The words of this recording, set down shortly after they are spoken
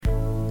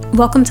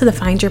Welcome to the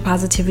Find Your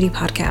Positivity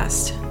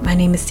podcast. My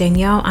name is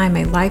Danyell. I'm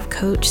a life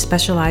coach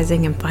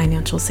specializing in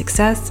financial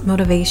success,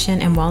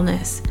 motivation, and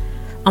wellness.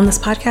 On this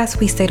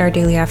podcast, we state our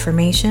daily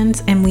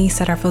affirmations and we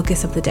set our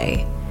focus of the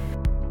day.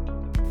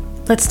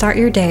 Let's start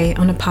your day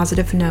on a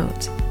positive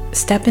note.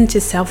 Step into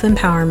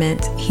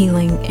self-empowerment,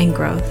 healing, and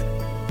growth.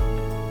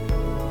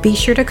 Be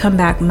sure to come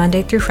back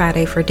Monday through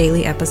Friday for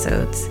daily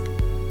episodes.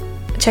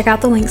 Check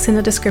out the links in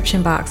the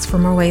description box for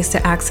more ways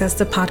to access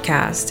the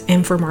podcast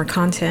and for more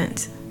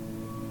content.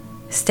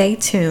 Stay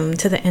tuned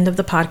to the end of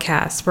the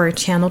podcast for a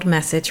channeled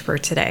message for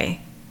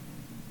today.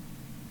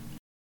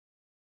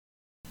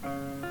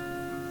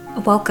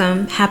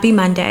 Welcome. Happy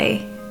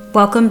Monday.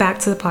 Welcome back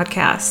to the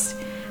podcast.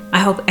 I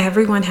hope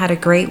everyone had a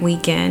great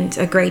weekend,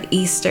 a great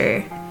Easter.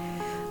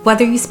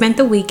 Whether you spent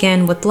the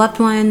weekend with loved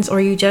ones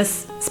or you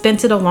just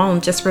spent it alone,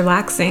 just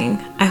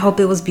relaxing, I hope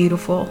it was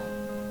beautiful.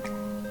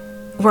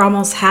 We're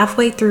almost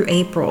halfway through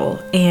April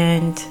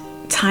and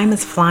time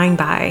is flying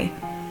by.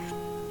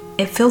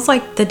 It feels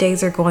like the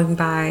days are going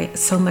by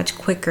so much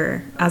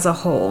quicker as a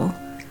whole,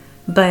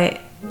 but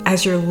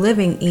as you're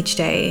living each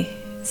day,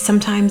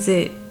 sometimes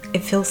it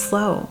feels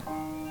slow.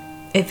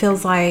 It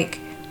feels like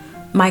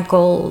my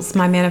goals,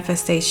 my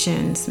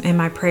manifestations, and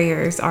my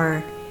prayers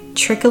are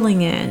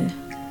trickling in,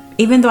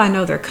 even though I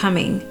know they're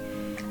coming,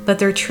 but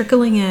they're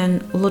trickling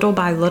in little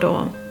by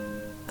little.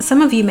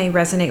 Some of you may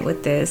resonate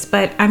with this,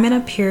 but I'm in a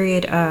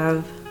period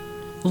of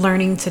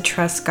learning to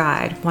trust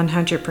God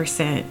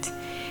 100%.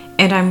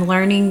 And I'm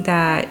learning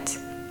that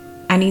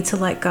I need to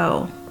let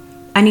go.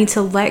 I need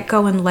to let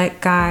go and let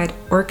God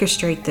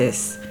orchestrate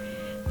this.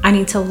 I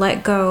need to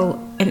let go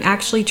and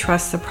actually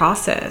trust the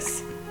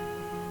process.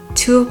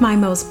 Two of my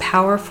most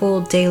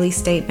powerful daily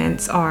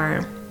statements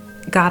are,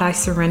 God, I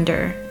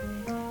surrender,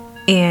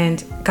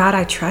 and God,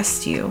 I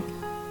trust you.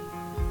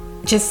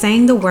 Just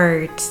saying the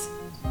words,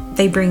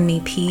 they bring me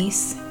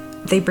peace,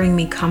 they bring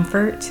me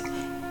comfort,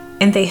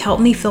 and they help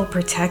me feel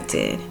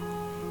protected.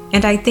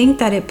 And I think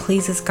that it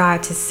pleases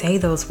God to say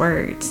those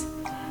words.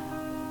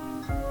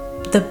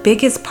 The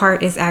biggest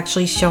part is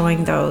actually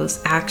showing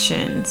those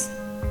actions.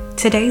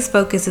 Today's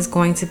focus is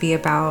going to be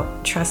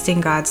about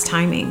trusting God's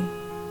timing.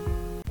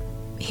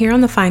 Here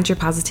on the Find Your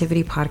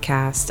Positivity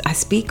podcast, I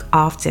speak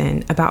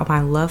often about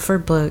my love for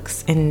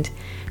books and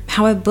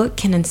how a book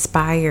can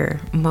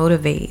inspire,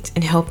 motivate,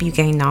 and help you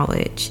gain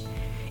knowledge.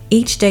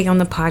 Each day on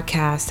the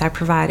podcast, I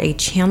provide a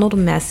channeled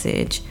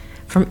message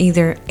from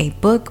either a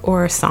book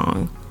or a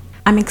song.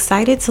 I'm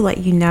excited to let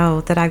you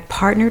know that I've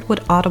partnered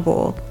with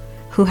Audible,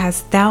 who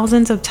has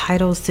thousands of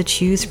titles to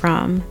choose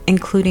from,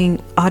 including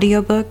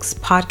audiobooks,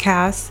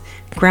 podcasts,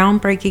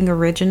 groundbreaking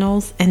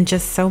originals, and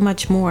just so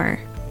much more.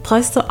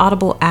 Plus, the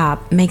Audible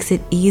app makes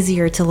it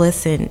easier to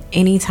listen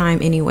anytime,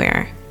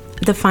 anywhere.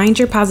 The Find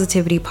Your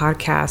Positivity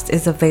podcast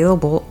is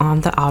available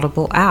on the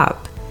Audible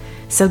app.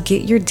 So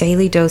get your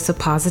daily dose of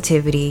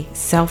positivity,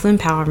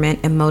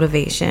 self-empowerment, and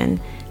motivation.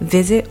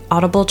 Visit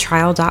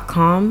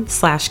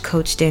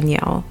audibletrial.com/Coach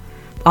Danyell.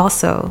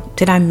 Also,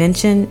 did I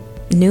mention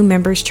new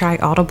members try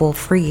Audible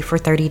free for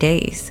 30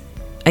 days?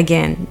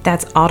 Again,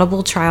 that's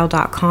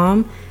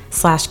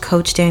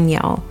audibletrial.com/Coach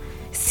Danyell,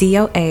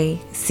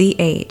 CoachDanyell.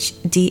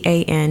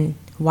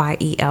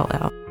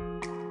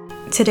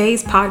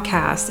 Today's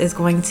podcast is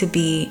going to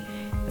be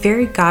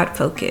very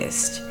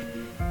God-focused.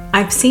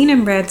 I've seen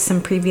and read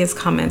some previous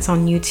comments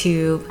on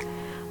YouTube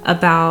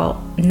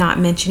about not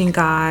mentioning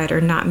God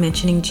or not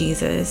mentioning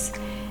Jesus.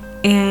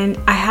 And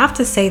I have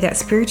to say that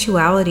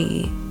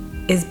spirituality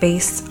is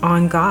based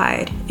on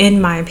God,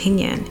 in my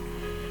opinion.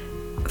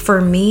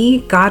 For me,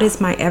 God is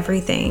my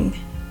everything.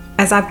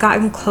 As I've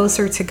gotten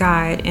closer to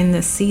God in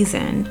this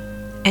season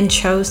and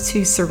chose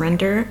to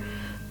surrender,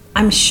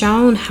 I'm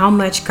shown how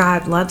much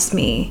God loves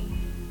me,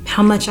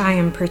 how much I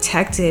am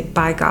protected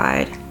by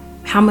God,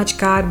 how much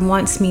God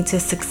wants me to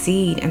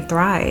succeed and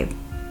thrive.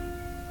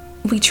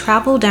 We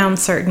travel down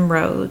certain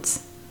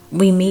roads.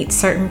 We meet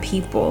certain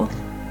people.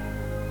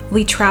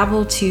 We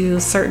travel to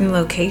certain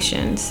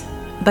locations.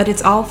 But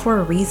it's all for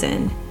a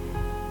reason.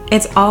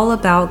 It's all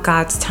about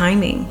God's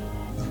timing.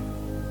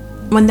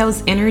 When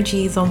those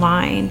energies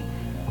align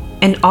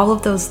and all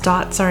of those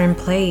dots are in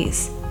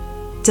place,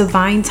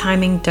 divine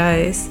timing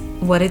does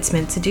what it's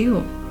meant to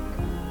do.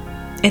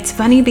 It's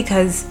funny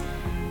because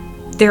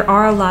there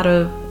are a lot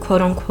of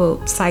quote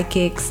unquote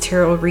psychics,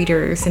 tarot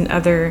readers, and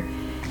other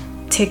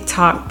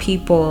TikTok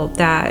people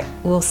that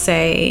will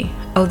say,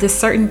 oh, this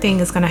certain thing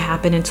is going to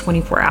happen in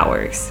 24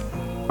 hours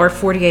or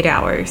 48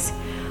 hours.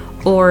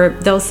 Or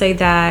they'll say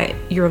that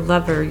your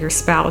lover, your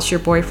spouse, your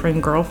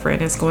boyfriend,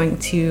 girlfriend is going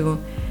to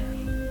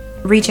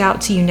reach out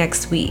to you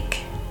next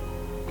week.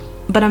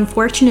 But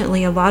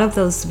unfortunately, a lot of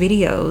those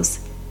videos,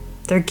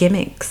 they're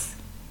gimmicks.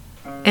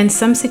 In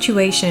some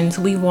situations,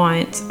 we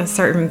want a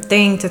certain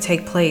thing to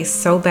take place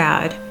so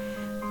bad,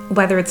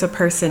 whether it's a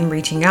person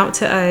reaching out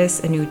to us,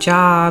 a new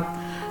job,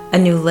 a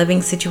new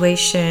living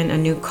situation, a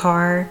new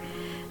car.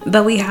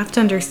 But we have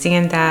to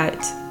understand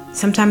that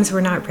sometimes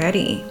we're not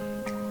ready.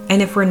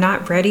 And if we're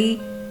not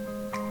ready,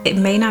 it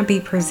may not be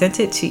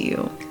presented to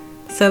you.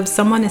 So if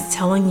someone is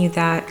telling you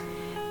that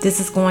this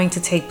is going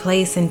to take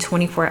place in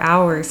 24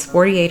 hours,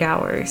 48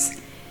 hours.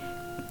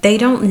 They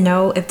don't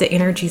know if the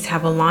energies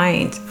have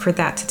aligned for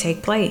that to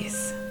take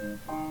place.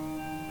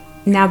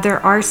 Now, there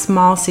are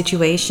small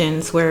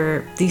situations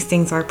where these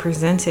things are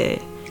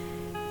presented.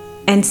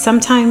 And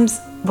sometimes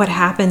what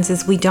happens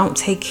is we don't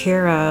take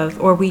care of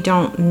or we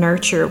don't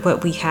nurture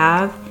what we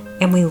have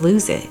and we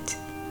lose it.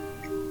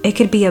 It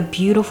could be a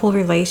beautiful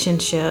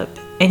relationship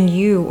and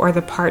you or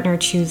the partner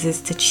chooses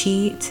to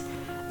cheat,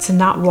 to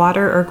not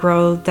water or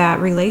grow that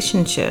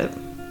relationship.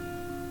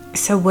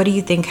 So what do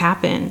you think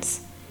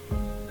happens?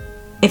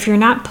 If you're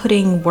not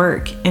putting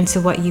work into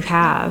what you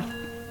have,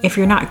 if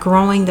you're not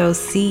growing those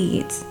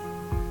seeds,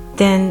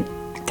 then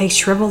they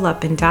shrivel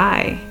up and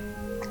die.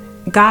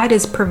 God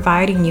is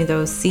providing you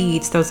those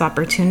seeds, those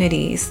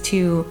opportunities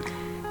to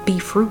be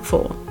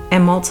fruitful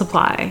and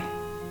multiply.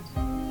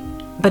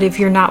 But if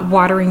you're not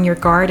watering your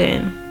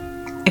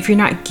garden, if you're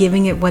not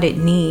giving it what it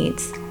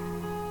needs,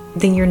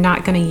 then you're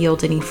not going to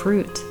yield any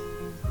fruit.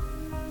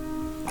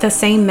 The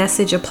same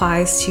message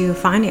applies to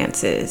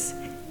finances.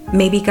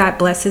 Maybe God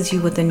blesses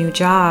you with a new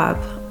job,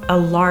 a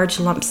large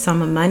lump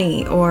sum of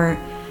money, or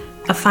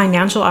a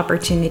financial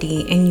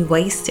opportunity, and you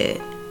waste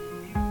it.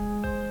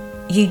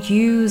 You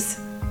use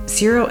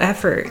zero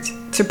effort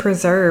to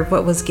preserve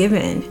what was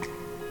given.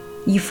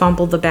 You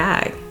fumble the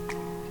bag.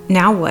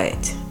 Now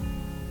what?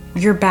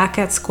 You're back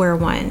at square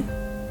one.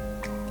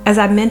 As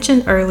I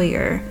mentioned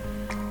earlier,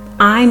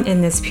 I'm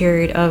in this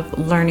period of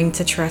learning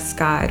to trust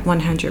God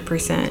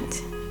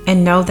 100%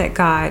 and know that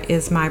God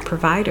is my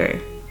provider.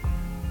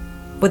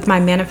 With my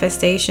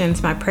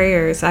manifestations, my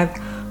prayers, I've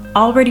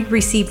already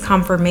received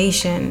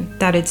confirmation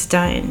that it's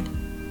done.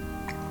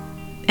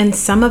 And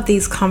some of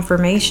these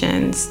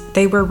confirmations,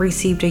 they were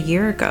received a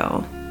year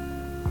ago.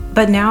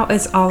 But now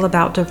it's all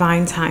about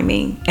divine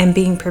timing and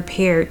being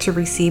prepared to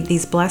receive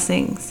these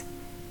blessings.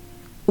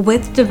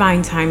 With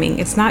divine timing,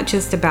 it's not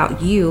just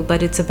about you,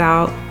 but it's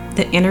about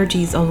the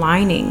energies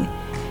aligning.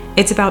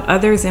 It's about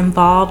others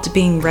involved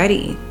being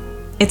ready.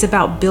 It's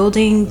about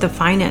building the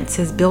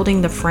finances,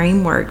 building the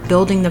framework,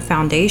 building the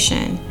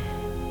foundation.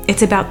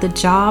 It's about the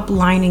job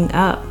lining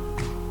up.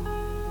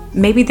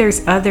 Maybe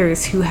there's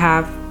others who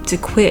have to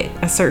quit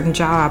a certain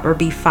job or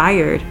be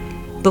fired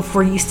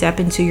before you step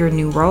into your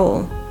new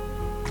role.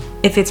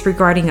 If it's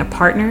regarding a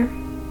partner,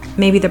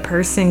 maybe the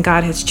person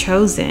God has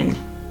chosen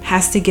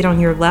has to get on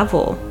your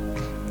level,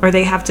 or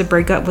they have to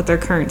break up with their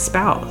current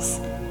spouse.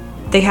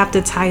 They have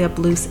to tie up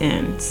loose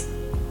ends.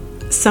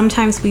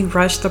 Sometimes we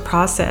rush the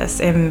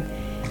process and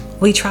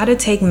we try to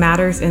take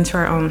matters into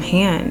our own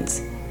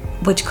hands,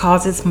 which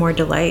causes more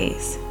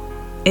delays.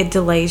 It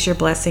delays your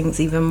blessings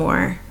even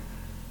more.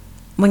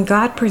 When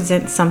God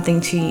presents something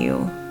to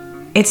you,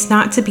 it's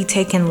not to be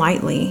taken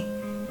lightly.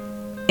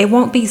 It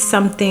won't be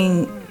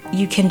something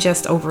you can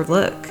just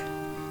overlook.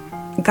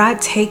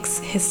 God takes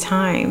His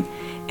time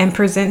and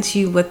presents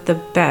you with the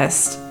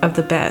best of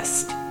the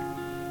best.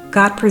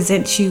 God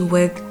presents you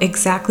with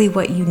exactly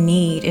what you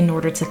need in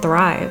order to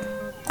thrive.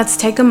 Let's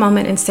take a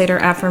moment and state our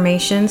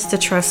affirmations to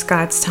trust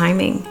God's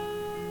timing.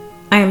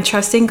 I am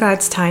trusting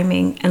God's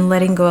timing and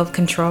letting go of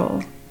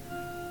control.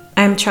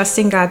 I am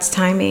trusting God's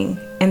timing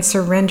and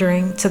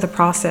surrendering to the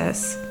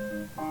process.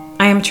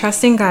 I am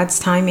trusting God's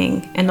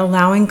timing and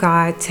allowing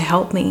God to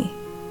help me.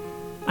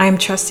 I am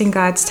trusting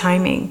God's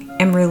timing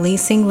and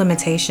releasing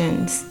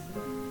limitations.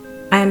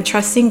 I am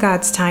trusting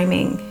God's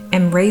timing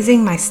and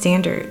raising my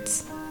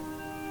standards.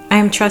 I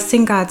am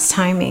trusting God's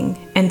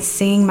timing and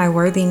seeing my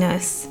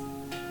worthiness.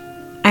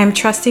 I am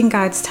trusting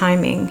God's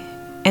timing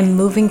and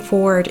moving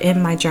forward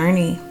in my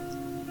journey.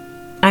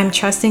 I am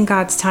trusting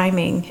God's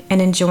timing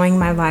and enjoying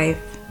my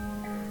life.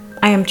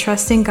 I am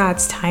trusting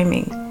God's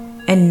timing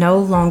and no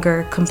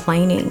longer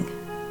complaining.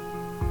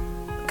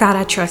 God,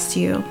 I trust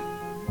you.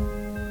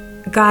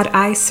 God,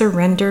 I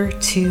surrender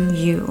to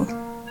you.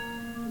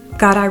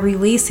 God, I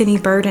release any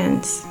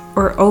burdens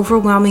or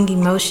overwhelming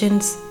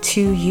emotions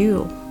to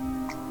you.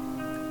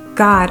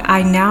 God,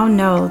 I now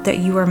know that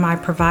you are my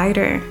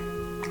provider.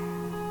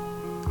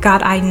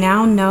 God, I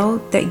now know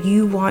that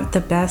you want the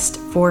best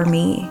for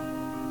me.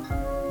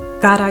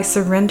 God, I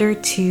surrender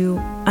to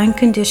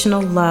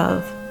unconditional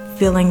love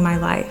filling my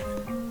life.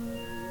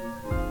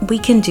 We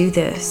can do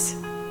this.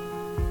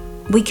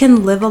 We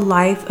can live a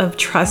life of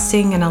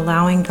trusting and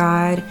allowing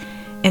God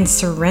and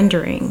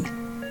surrendering.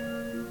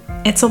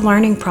 It's a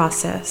learning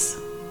process,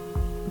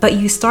 but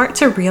you start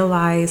to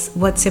realize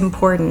what's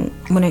important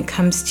when it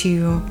comes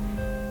to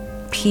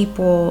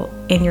people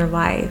in your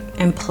life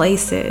and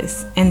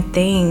places and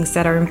things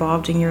that are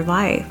involved in your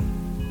life.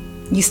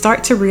 You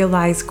start to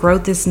realize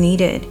growth is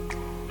needed,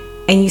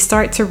 and you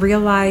start to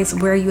realize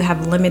where you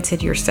have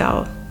limited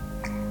yourself.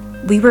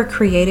 We were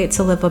created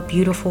to live a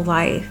beautiful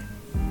life.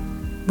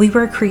 We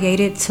were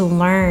created to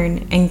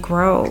learn and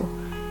grow.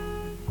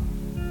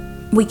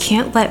 We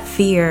can't let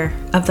fear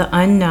of the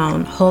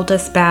unknown hold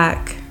us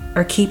back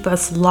or keep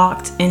us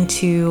locked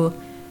into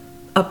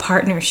a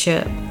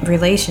partnership,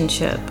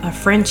 relationship, a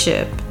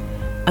friendship,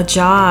 a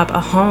job, a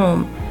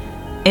home,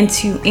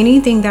 into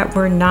anything that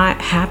we're not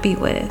happy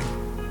with.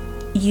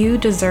 You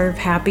deserve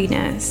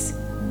happiness.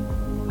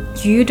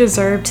 You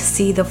deserve to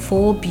see the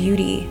full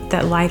beauty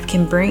that life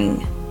can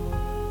bring.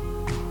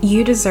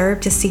 You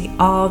deserve to see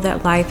all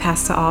that life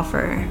has to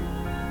offer.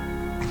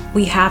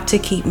 We have to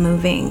keep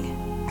moving.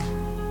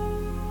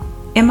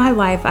 In my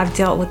life, I've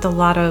dealt with a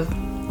lot of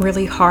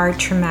really hard,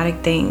 traumatic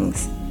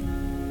things.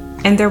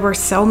 And there were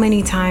so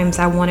many times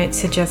I wanted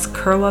to just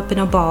curl up in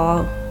a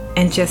ball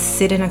and just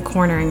sit in a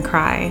corner and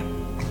cry.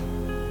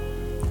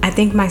 I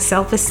think my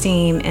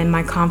self-esteem and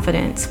my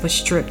confidence was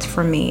stripped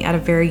from me at a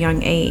very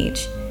young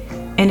age.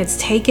 And it's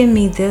taken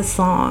me this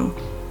long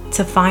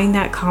to find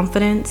that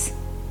confidence,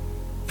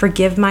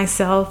 forgive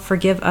myself,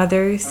 forgive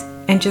others,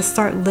 and just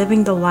start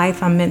living the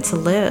life I'm meant to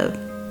live.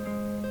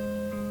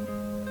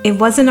 It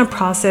wasn't a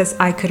process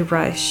I could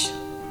rush.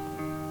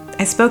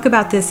 I spoke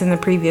about this in the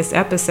previous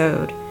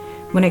episode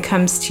when it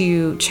comes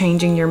to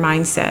changing your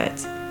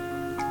mindset.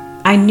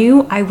 I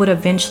knew I would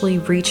eventually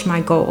reach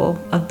my goal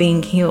of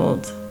being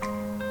healed,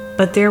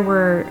 but there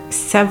were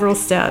several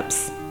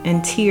steps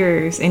and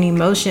tears and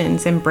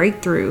emotions and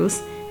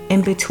breakthroughs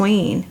in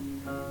between.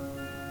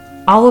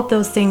 All of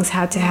those things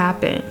had to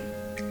happen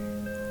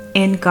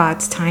in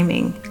God's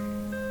timing.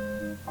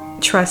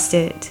 Trust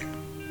it.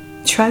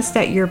 Trust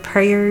that your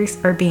prayers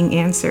are being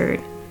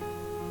answered.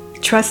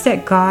 Trust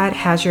that God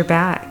has your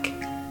back.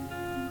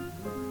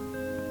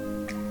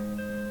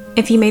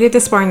 If you made it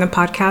this far in the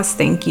podcast,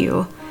 thank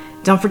you.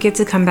 Don't forget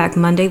to come back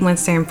Monday,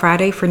 Wednesday, and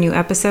Friday for new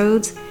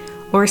episodes,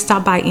 or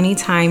stop by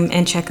anytime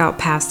and check out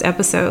past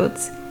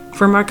episodes.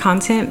 For more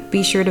content,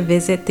 be sure to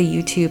visit the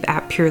YouTube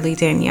app Purely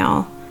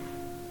Danyell.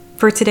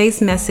 For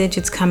today's message,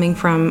 it's coming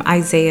from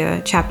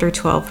Isaiah chapter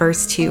 12,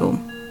 verse 2,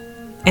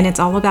 and it's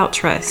all about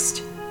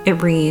trust.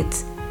 It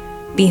reads,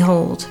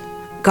 "Behold,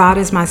 God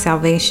is my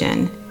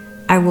salvation.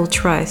 I will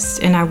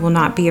trust and I will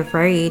not be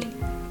afraid.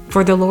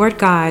 For the Lord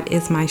God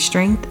is my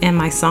strength and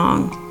my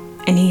song,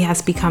 and he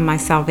has become my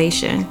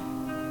salvation."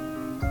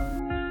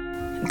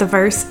 The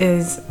verse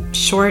is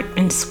short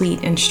and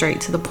sweet and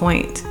straight to the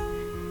point.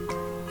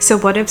 So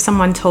what if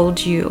someone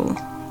told you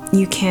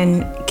you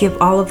can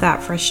give all of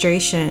that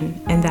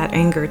frustration and that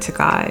anger to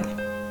God?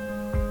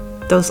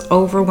 Those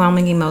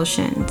overwhelming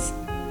emotions,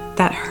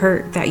 that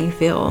hurt that you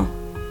feel.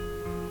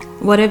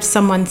 What if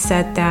someone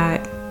said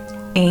that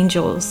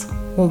angels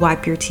will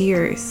wipe your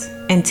tears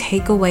and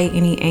take away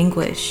any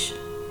anguish?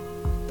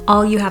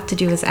 All you have to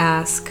do is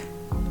ask.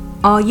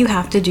 All you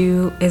have to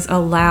do is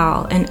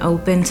allow and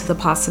open to the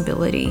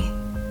possibility.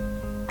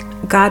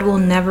 God will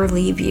never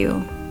leave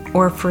you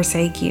or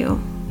forsake you.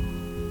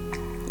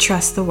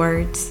 Trust the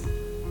words.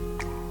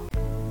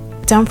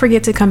 Don't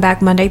forget to come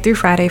back Monday through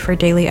Friday for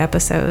daily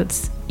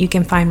episodes. You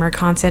can find more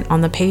content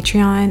on the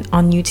Patreon,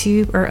 on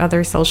YouTube, or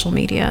other social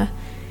media.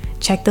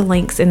 Check the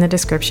links in the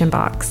description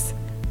box.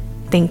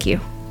 Thank you.